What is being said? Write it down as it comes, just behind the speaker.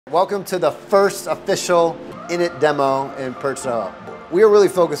Welcome to the first official Innit demo in Pirch, Soho. We are really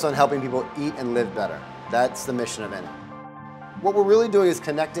focused on helping people eat and live better. That's the mission of Innit. What we're really doing is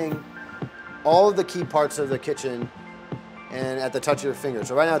connecting all of the key parts of the kitchen and at the touch of your finger.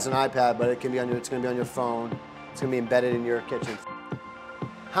 So right now it's an iPad, but it's going to be on your phone. It's going to be embedded in your kitchen.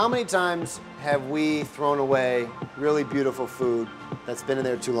 How many times have we thrown away really beautiful food that's been in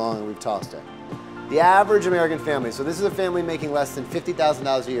there too long and we've tossed it? The average American family, so this is a family making less than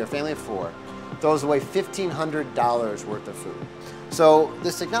 $50,000 a year, a family of four, throws away $1,500 worth of food. So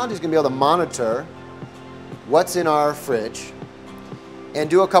this technology is going to be able to monitor what's in our fridge and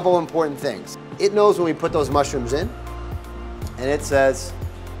do a couple of important things. It knows when we put those mushrooms in, and it says,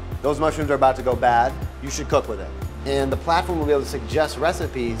 those mushrooms are about to go bad, you should cook with it. And the platform will be able to suggest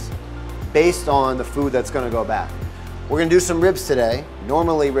recipes based on the food that's going to go bad. We're going to do some ribs today.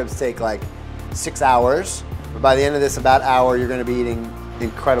 Normally ribs take like 6 hours, but by the end of this about hour, you're going to be eating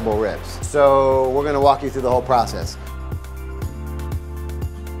incredible ribs. So we're going to walk you through the whole process.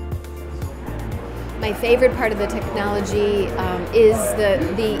 My favorite part of the technology is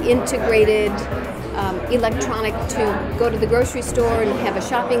the integrated electronic to go to the grocery store and have a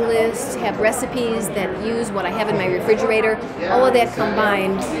shopping list, have recipes that use what I have in my refrigerator. All of that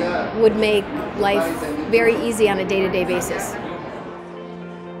combined would make life very easy on a day-to-day basis.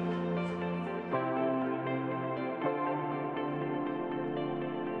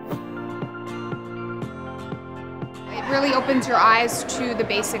 It really opens your eyes to the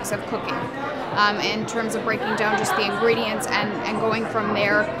basics of cooking in terms of breaking down just the ingredients and going from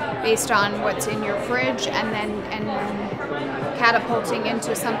there based on what's in your fridge and then catapulting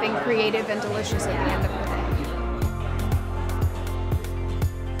into something creative and delicious at the end of the day.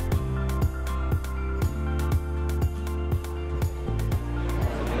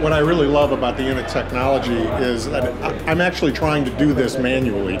 What I really love about the Innit technology is that I'm actually trying to do this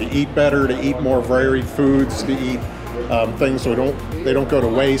manually, to eat better, to eat more varied foods, to eat things so they don't go to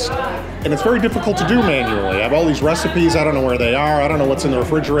waste. And it's very difficult to do manually. I have all these recipes, I don't know where they are, I don't know what's in the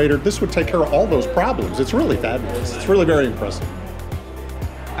refrigerator. This would take care of all those problems. It's really fabulous. It's really very impressive.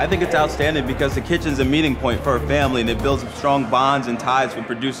 I think it's outstanding because the kitchen's a meeting point for a family and it builds strong bonds and ties for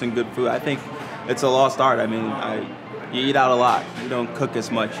producing good food. I think it's a lost art. I mean, you eat out a lot. You don't cook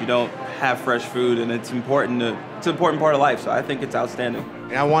as much. You don't have fresh food, and it's an important part of life. So I think it's outstanding.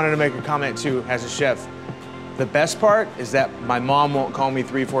 And I wanted to make a comment too, as a chef. The best part is that my mom won't call me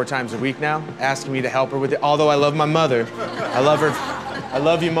 3-4 times a week now, asking me to help her with it. Although I love my mother, I love her. I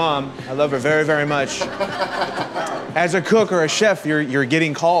love you, Mom. I love her very, very much. As a cook or a chef, you're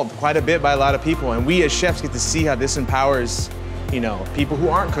getting called quite a bit by a lot of people, and we as chefs get to see how this empowers, people who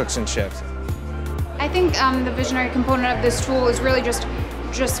aren't cooks and chefs. I think the visionary component of this tool is really just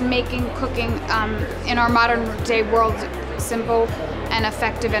making cooking in our modern day world simple and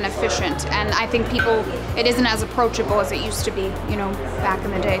effective and efficient. And I think it isn't as approachable as it used to be, back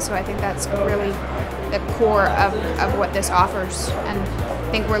in the day. So I think that's really the core of what this offers. And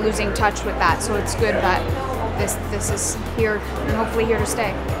I think we're losing touch with that. So it's good that this is here and hopefully here to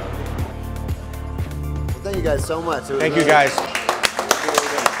stay. Thank you guys so much. Thank you guys.